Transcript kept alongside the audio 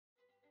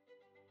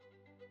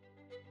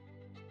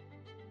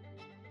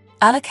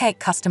Allocate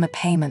customer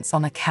payments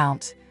on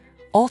account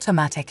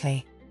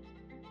automatically.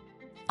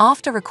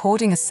 After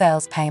recording a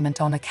sales payment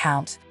on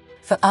account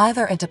for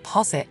either a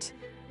deposit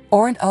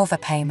or an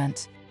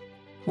overpayment,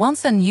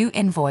 once a new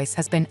invoice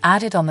has been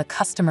added on the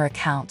customer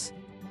account,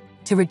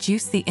 to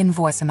reduce the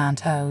invoice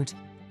amount owed,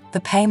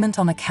 the payment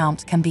on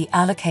account can be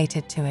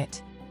allocated to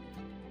it.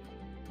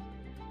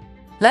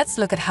 Let's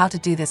look at how to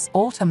do this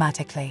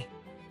automatically.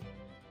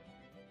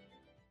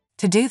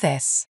 To do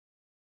this,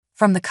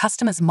 from the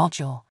Customers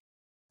module,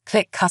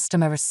 click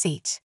Customer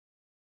Receipt.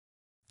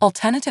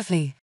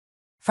 Alternatively,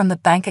 from the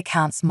Bank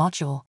Accounts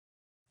module,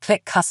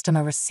 click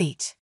Customer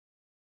Receipt.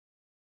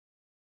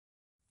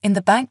 In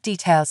the Bank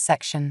Details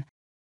section,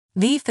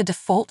 leave the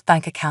default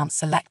bank account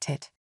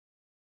selected.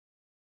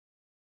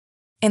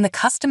 In the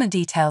Customer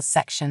Details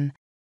section,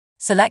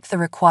 select the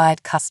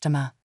required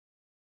customer.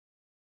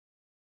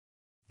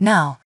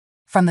 Now,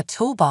 from the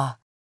toolbar,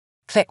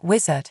 click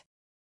Wizard.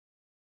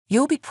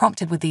 You'll be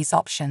prompted with these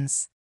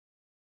options.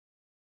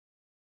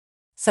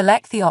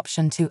 Select the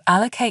option to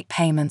allocate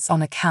payments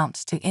on account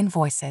to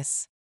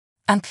invoices,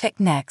 and click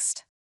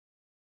Next.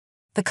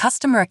 The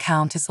customer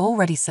account is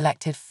already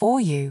selected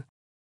for you.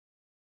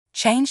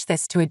 Change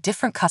this to a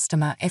different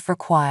customer if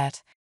required.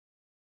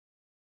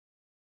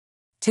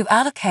 To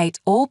allocate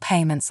all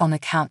payments on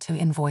account to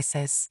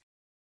invoices,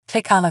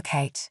 click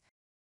Allocate.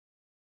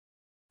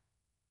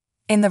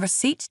 In the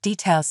Receipt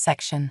Details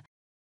section,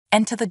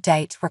 enter the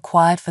date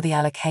required for the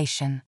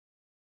allocation.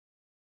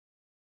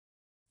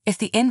 If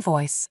the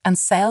invoice and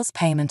sales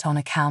payment on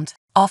account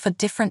are for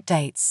different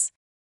dates,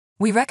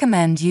 we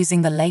recommend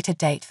using the later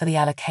date for the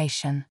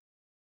allocation.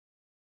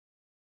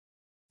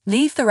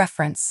 Leave the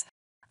reference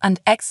and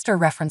extra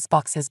reference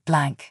boxes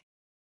blank,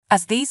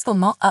 as these will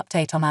not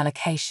update on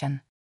allocation.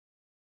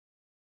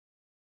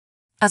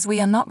 As we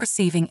are not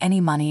receiving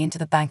any money into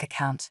the bank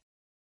account,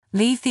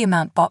 leave the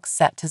amount box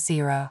set to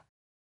 0.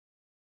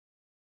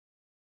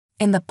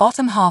 In the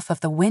bottom half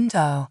of the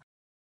window,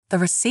 the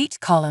receipt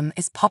column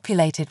is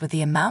populated with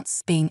the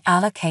amounts being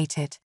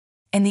allocated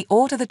in the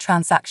order the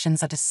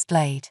transactions are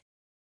displayed.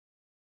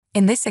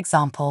 In this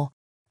example,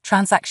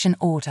 transaction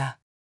order.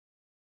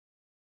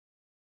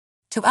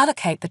 To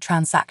allocate the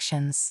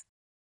transactions,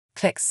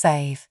 click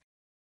Save.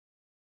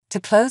 To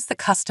close the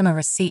customer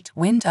receipt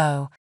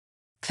window,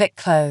 click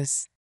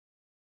Close.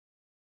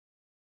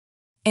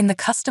 In the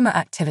customer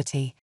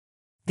activity,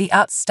 the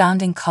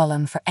outstanding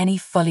column for any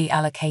fully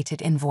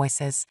allocated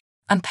invoices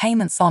and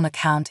payments on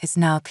account is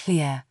now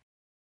clear.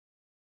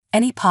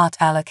 Any part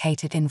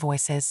allocated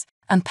invoices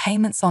and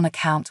payments on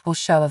account will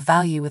show a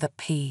value with a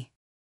P.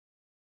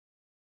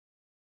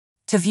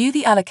 To view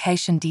the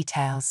allocation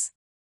details,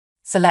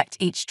 select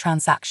each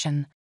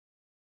transaction.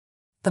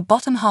 The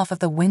bottom half of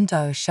the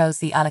window shows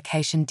the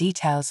allocation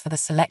details for the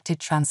selected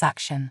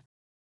transaction.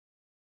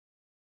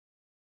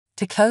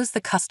 To close the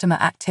customer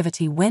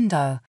activity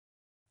window,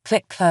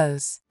 click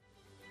Close.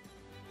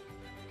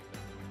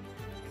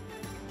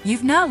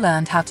 You've now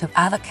learned how to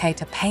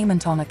allocate a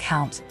payment on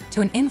account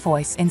to an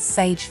invoice in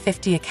Sage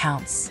 50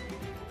 Accounts.